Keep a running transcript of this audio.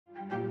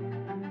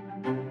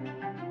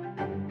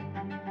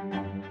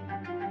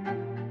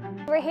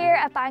We're here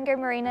at Bangor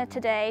Marina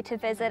today to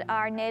visit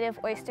our native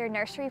oyster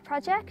nursery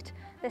project.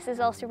 This is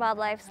Ulster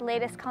Wildlife's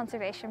latest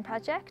conservation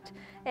project.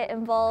 It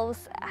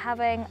involves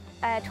having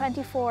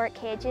 24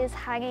 cages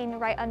hanging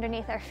right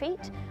underneath our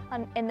feet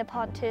in the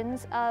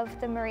pontoons of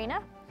the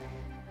marina.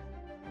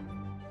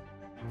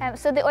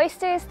 So the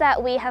oysters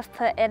that we have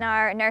put in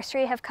our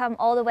nursery have come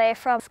all the way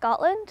from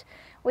Scotland.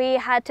 We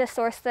had to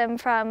source them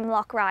from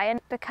Lough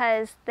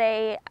because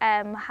they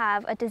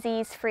have a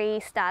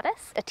disease-free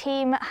status. A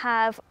team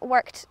have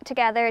worked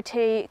together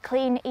to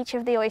clean each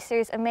of the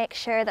oysters and make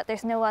sure that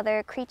there's no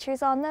other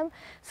creatures on them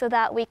so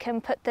that we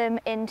can put them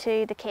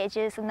into the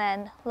cages and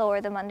then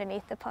lower them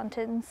underneath the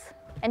pontoons.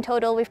 In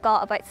total, we've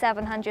got about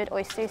 700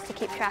 oysters to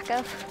keep track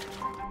of.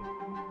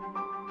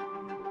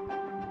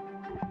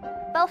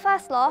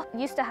 Belfast Lough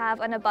used to have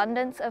an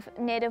abundance of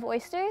native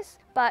oysters,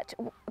 but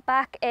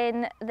back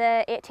in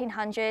the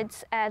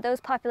 1800s, those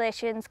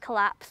populations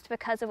collapsed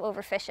because of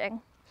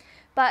overfishing.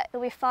 But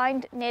we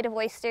found native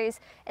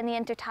oysters in the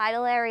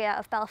intertidal area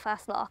of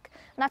Belfast Lough,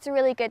 and that's a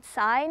really good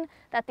sign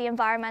that the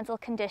environmental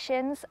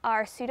conditions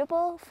are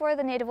suitable for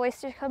the native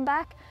oyster to come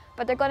back,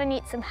 but they're going to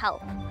need some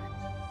help.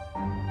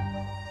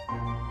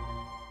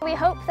 We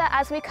hope that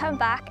as we come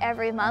back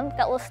every month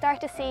that we'll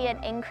start to see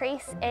an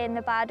increase in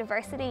the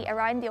biodiversity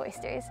around the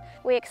oysters.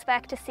 We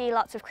expect to see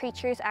lots of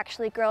creatures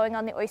actually growing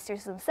on the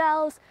oysters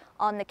themselves,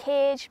 on the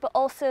cage, but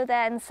also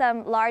then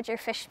some larger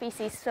fish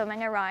species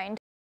swimming around.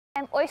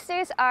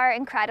 Oysters are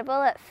incredible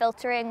at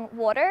filtering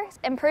water.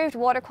 Improved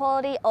water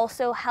quality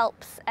also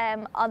helps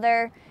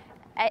other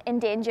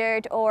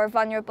endangered or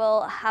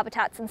vulnerable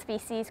habitats and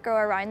species grow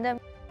around them.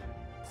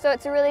 So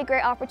it's a really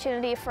great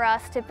opportunity for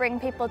us to bring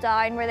people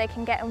down where they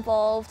can get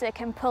involved, they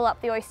can pull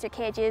up the oyster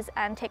cages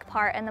and take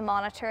part in the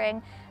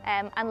monitoring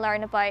and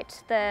learn about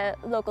the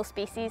local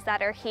species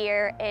that are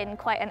here in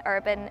quite an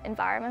urban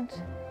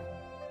environment.